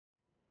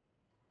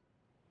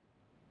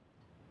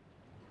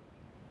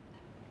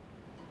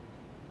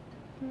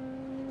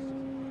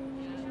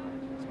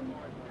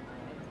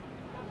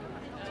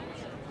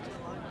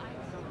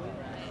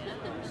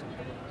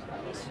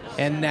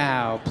And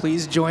now,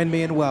 please join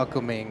me in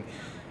welcoming,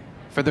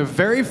 for the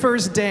very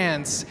first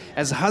dance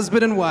as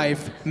husband and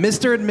wife,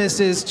 Mr. and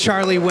Mrs.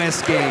 Charlie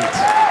Westgate.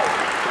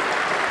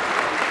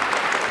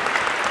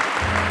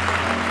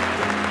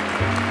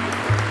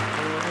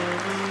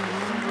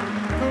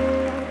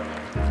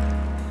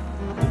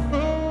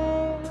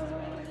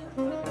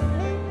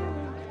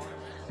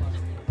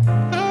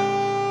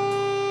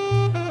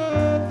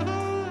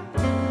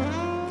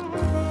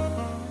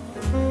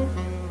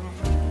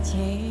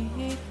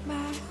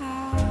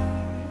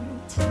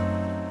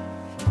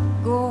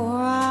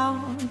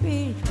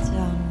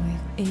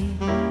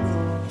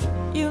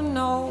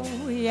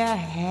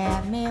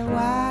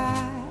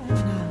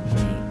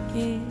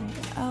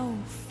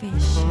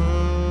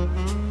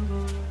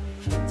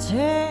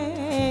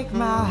 Take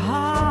my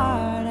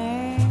heart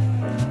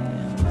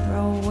and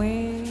throw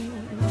away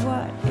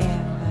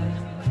whatever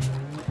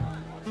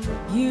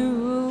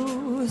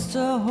used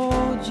to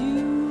hold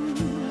you,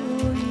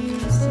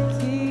 used to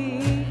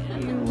keep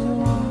you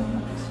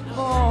warm.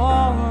 For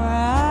I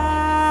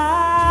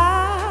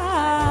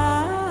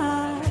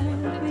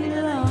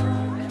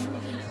belong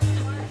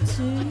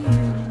to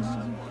you,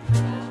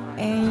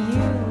 and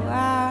you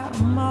are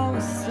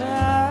most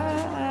certainly.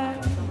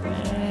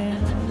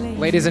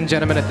 Ladies and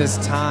gentlemen, at this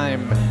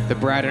time, the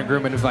bride and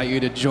groom invite you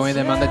to join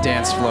them on the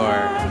dance floor.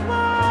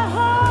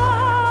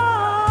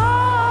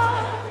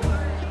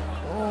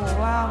 Oh,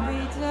 I'll be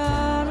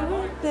done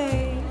with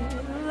it.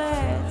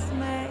 Let's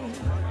make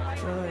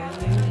good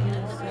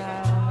use of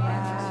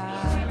our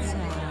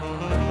time.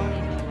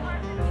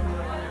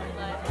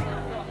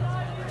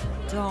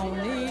 Don't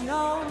need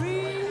no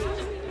reason.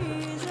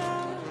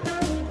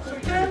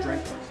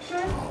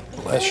 Oh,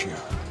 bless you.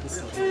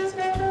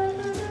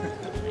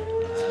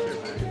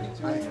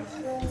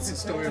 It's the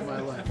story of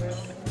my life.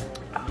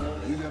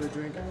 You got a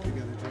drink, you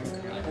got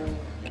a drink.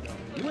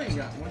 You ain't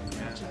got one.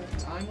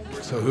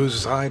 So whose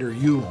side are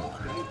you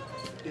on?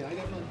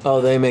 Oh,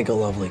 they make a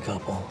lovely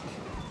couple.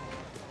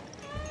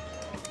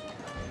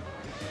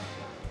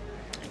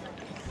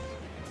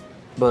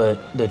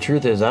 But the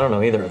truth is, I don't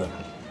know either of them.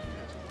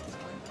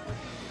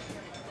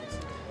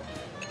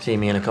 See,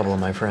 me and a couple of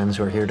my friends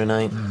who are here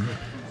tonight,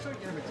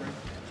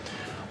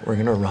 we're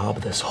gonna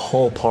rob this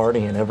whole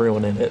party and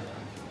everyone in it.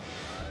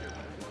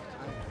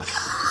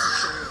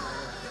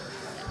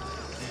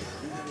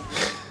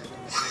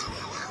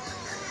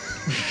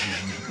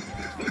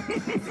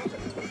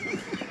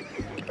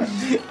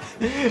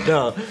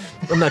 No,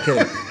 I'm not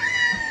kidding.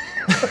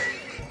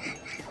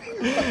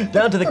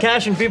 Down to the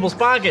cash in people's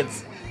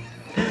pockets.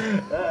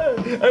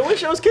 I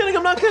wish I was kidding,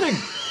 I'm not kidding.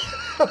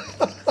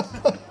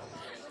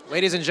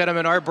 Ladies and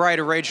gentlemen, our bride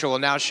Rachel will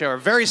now share a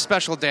very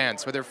special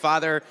dance with her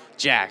father,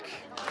 Jack.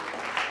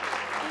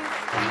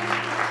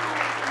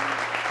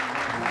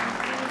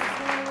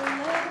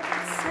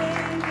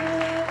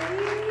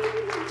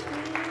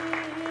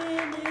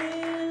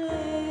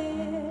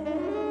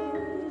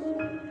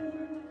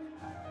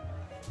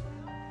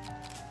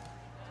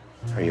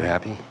 Are you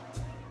happy?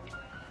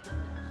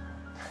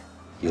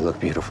 You look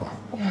beautiful.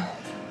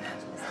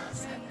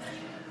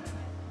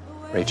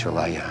 Rachel,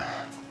 I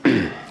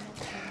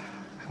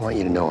want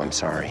you to know I'm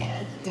sorry.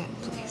 Dad,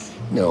 please.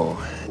 No,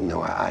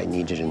 I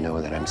need you to know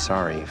that I'm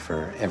sorry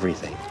for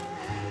everything.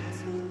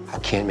 I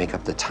can't make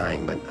up the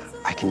time, but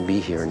I can be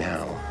here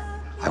now.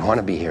 I want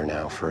to be here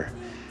now for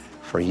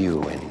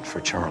you and for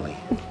Charlie.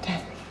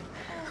 Dad.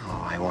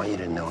 Oh, I want you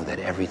to know that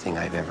everything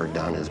I've ever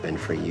done has been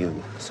for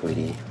you,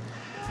 sweetie.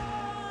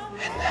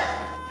 And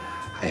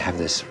I have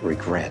this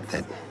regret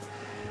that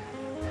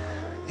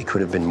it could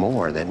have been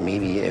more, that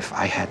maybe if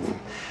I hadn't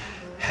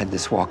had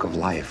this walk of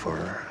life,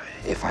 or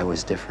if I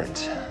was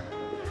different,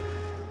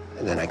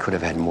 then I could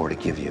have had more to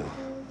give you.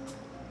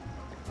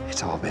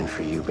 It's all been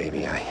for you,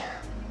 baby. I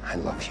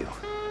love you.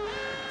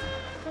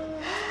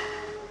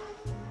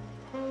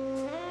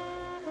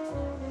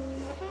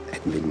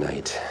 At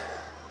midnight,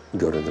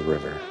 go to the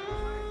river.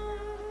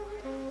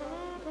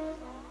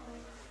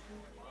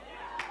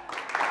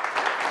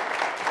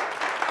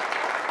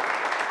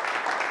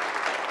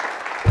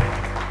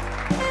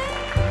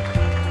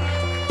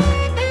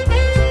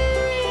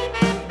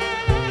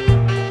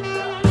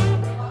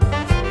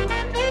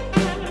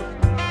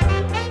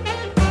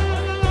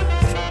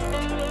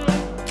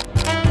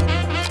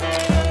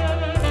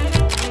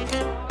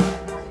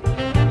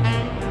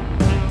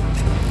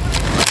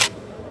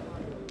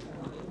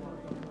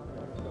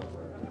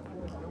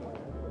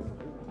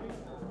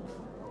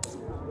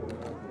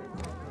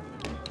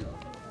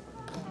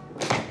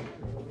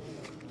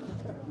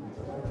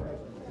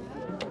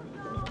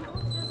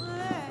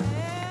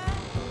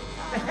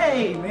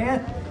 Hey,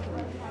 man.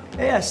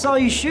 Hey, I saw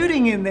you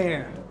shooting in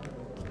there.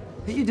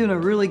 Hey, you're doing a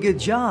really good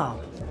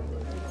job.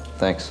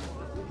 Thanks.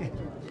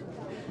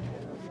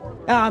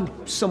 I'm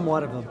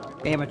somewhat of an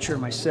amateur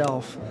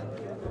myself.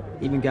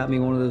 Even got me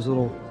one of those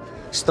little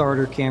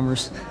starter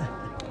cameras.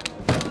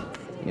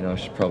 You know, I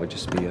should probably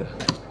just be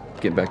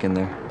get back in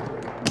there.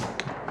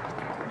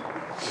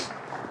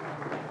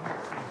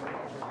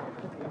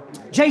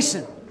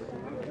 Jason.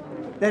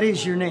 That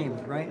is your name,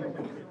 right?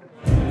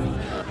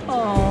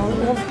 Oh,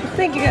 well,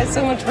 thank you guys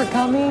so much for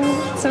coming.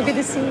 So good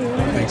to see you.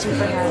 Thanks for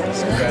having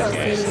us.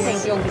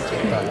 Thank you.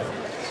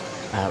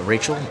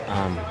 Rachel,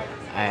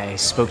 I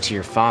spoke to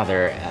your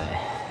father.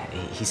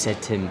 He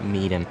said to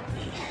meet him.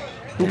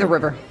 The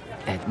river.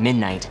 At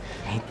midnight.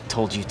 He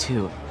told you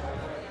too.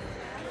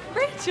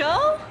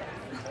 Rachel?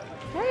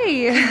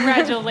 Hey.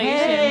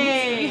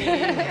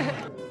 Congratulations.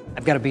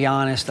 I've got to be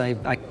honest, I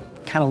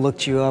kind of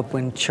looked you up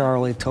when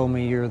Charlie told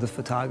me you're the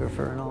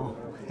photographer and all.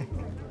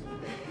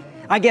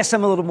 I guess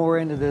I'm a little more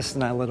into this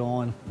than I let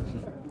on.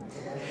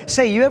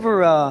 Say, you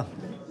ever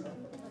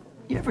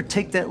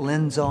take that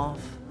lens off?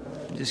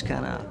 Just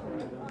kind of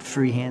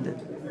free-handed?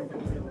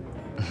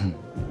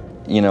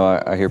 You know,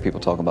 I hear people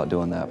talk about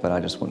doing that, but I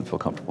just wouldn't feel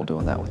comfortable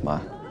doing that with my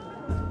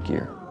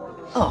gear.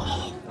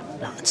 Oh,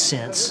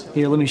 nonsense.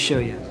 Here, let me show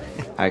you.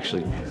 I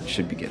actually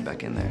should be getting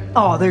back in there.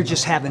 Oh, they're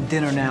just having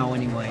dinner now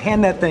anyway.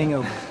 Hand that thing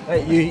over.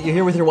 Hey, you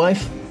here with your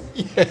wife?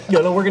 Yeah.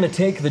 You know, we're gonna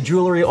take the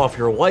jewelry off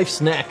your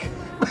wife's neck.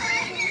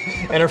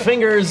 And her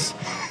fingers,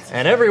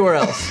 and everywhere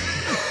else.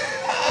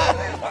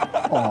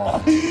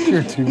 Oh,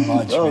 you're too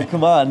much, Oh, man.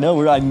 come on,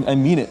 no, I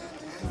mean it.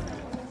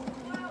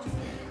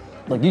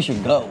 Like, you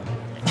should go.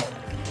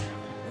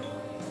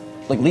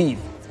 Like, leave.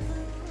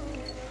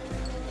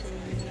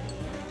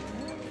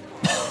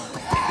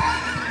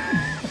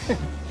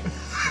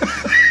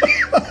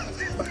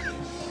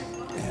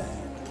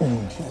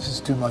 This is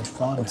too much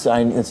fun. It's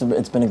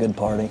been a good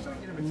party.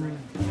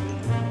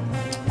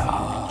 Can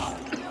I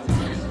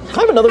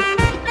have another?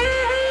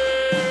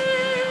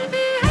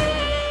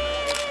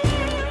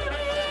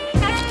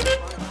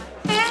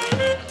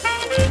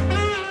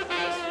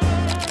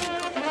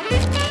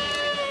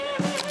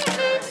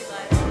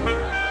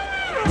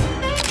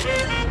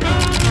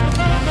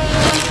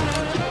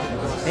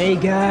 Hey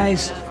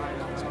guys,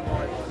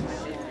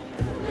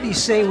 what do you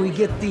say we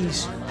get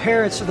these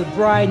parrots of the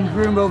bride and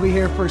groom over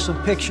here for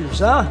some pictures,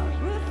 huh?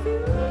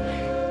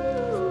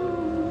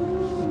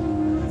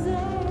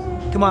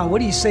 Come on, what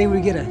do you say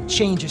we get a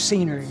change of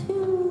scenery?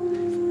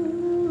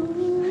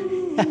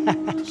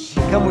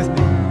 Come with me.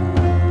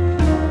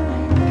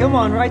 Come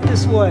on, right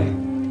this way.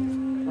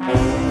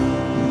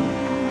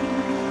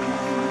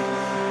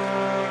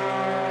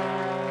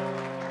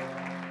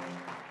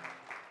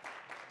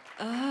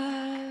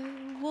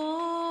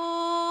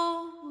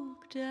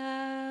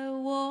 I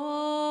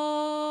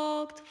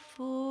walked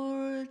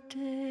for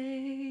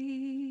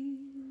days,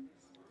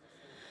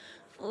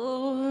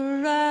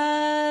 for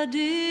I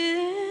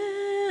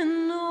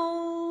didn't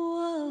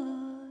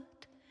know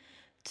what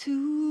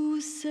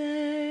to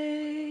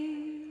say.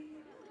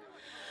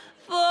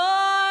 For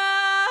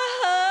I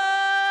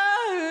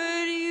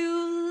heard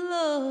you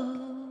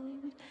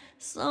loved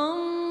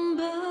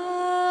somebody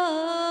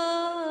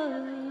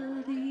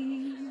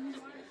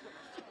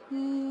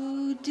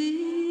who didn't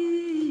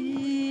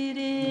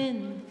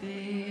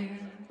bear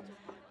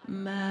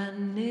my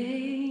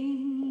name.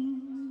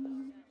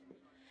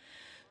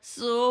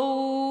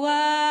 So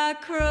I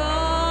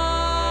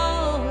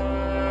crawled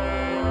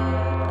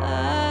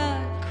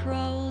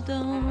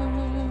on,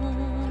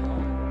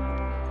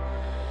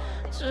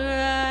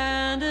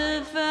 trying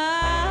to find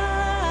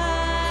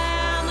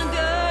the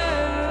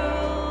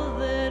girl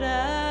that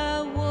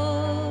I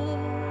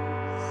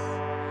was,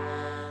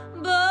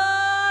 but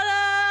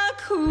I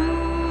couldn't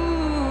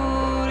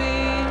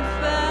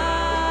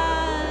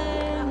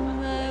find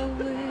my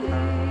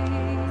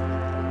way.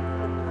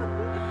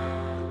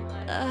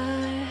 I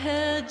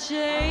had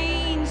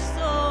changed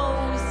so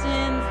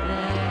since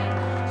that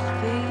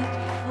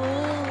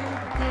fateful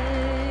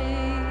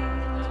day.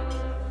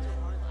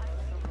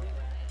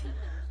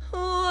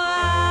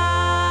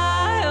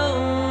 Wild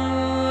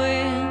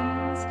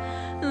winds,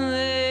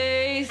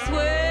 they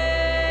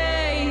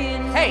sway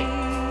in me.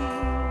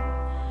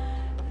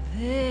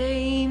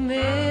 They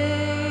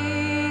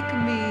make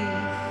me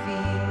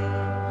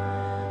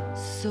feel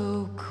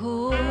so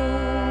cold.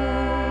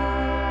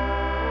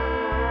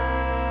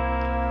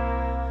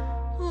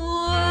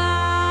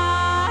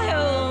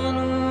 Wild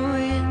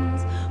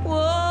winds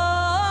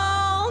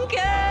won't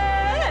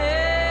get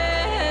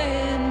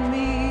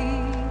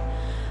me,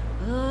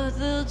 but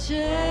they'll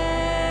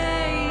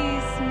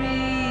chase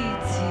me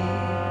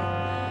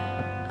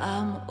till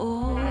I'm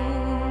old.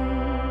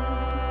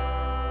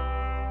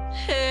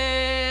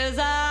 As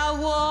I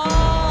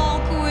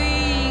walk,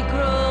 we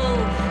grow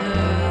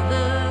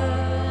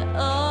further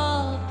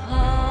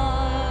apart.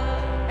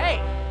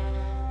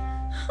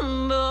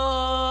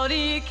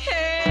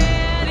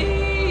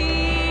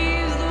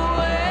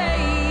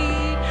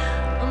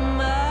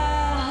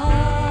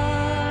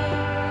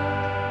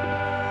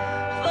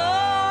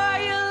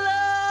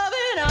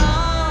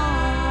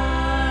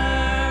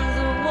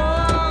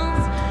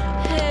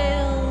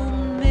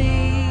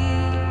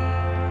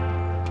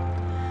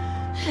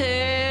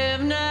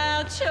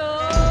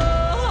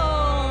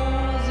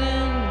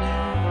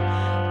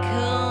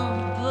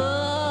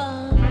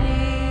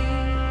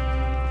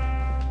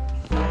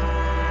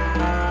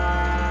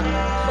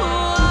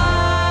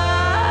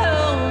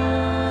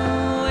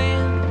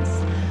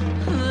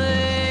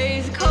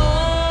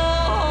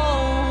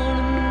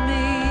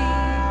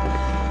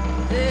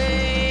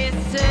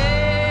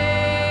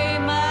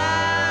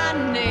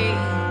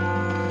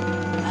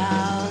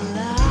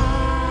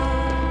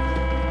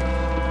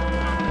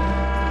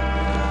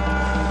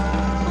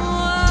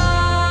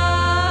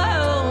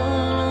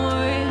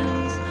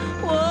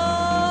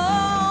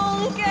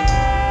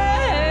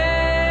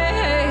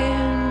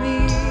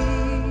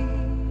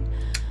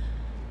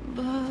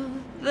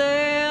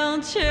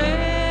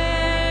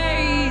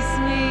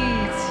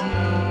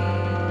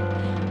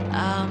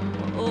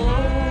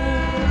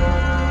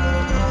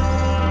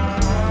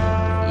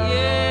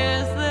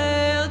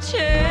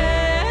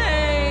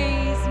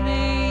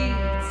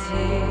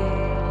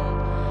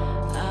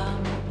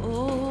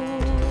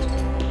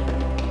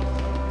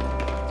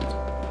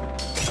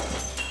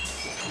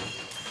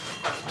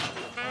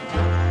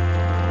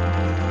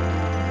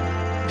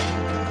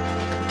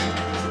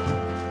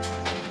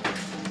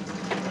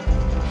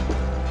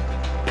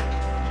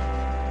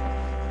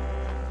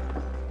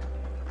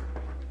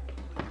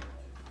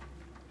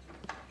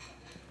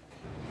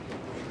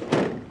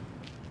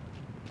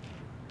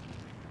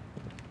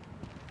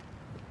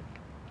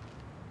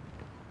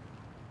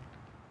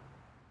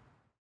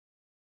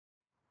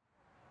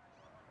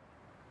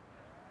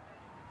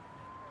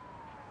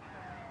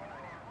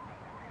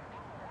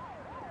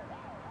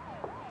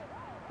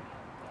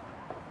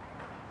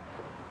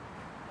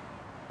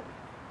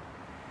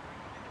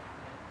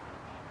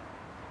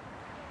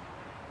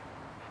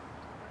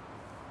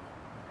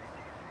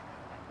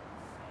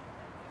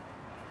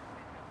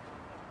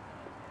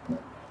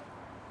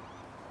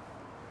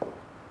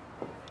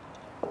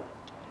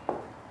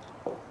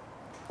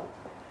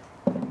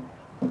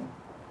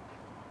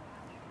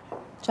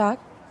 Jack,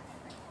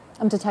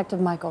 I'm Detective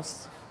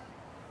Michaels.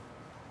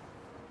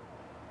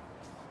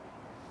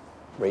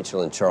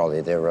 Rachel and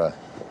Charlie, they're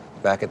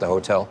back at the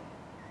hotel.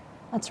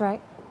 That's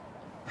right.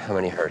 How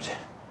many hurt?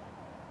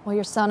 Well,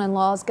 your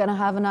son-in-law's gonna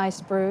have a nice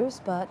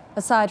bruise, but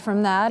aside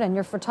from that and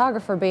your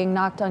photographer being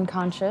knocked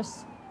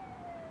unconscious,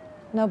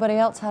 nobody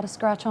else had a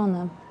scratch on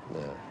them.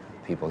 The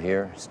people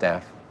here,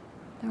 staff?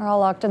 They're all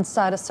locked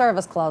inside a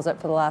service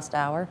closet for the last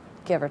hour,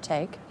 give or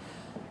take.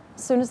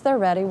 As soon as they're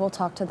ready, we'll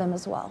talk to them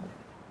as well.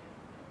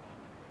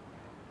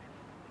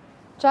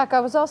 Jack,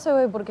 I was also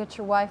able to get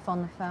your wife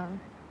on the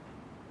phone.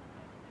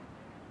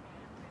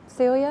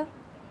 Celia?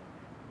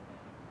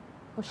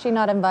 Was she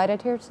not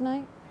invited here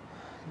tonight?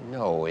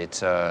 No,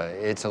 it's a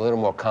little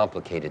more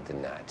complicated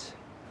than that.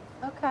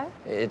 Okay.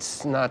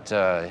 It's not,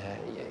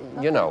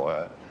 you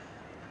know,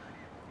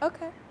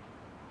 Okay.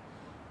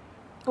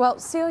 Well,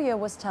 Celia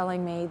was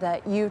telling me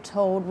that you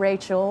told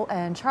Rachel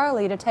and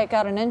Charlie to take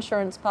out an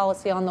insurance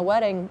policy on the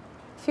wedding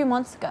a few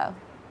months ago.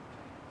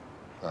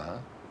 Uh-huh.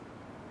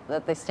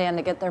 That they stand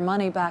to get their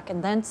money back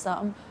and then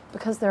some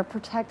because they're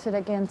protected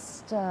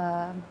against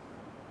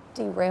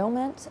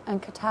derailment and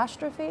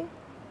catastrophe.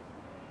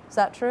 Is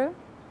that true?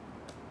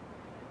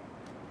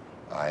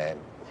 I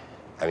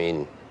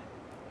mean,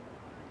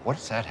 what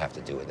does that have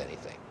to do with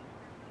anything?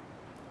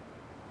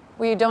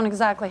 Well, you don't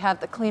exactly have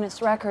the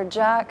cleanest record,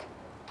 Jack.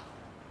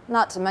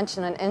 Not to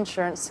mention an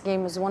insurance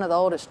scheme is one of the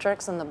oldest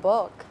tricks in the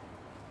book.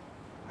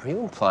 Are you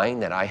implying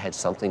that I had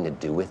something to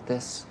do with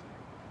this?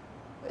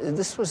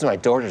 This was my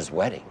daughter's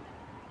wedding.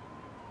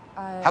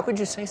 How could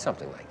you say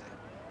something like that?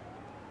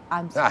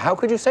 I'm sorry. How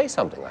could you say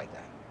something like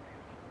that?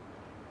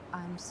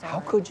 I'm sorry. How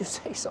could you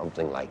say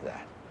something like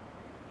that?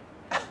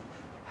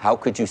 How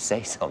could you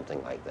say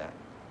something like that?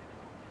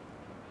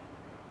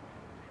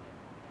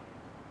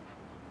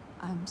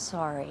 I'm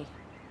sorry.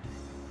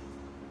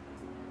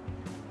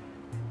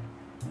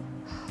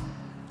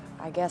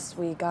 I guess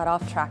we got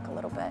off track a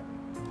little bit.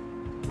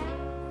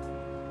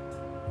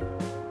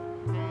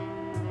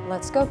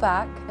 Let's go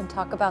back and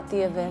talk about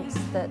the events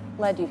that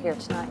led you here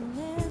tonight.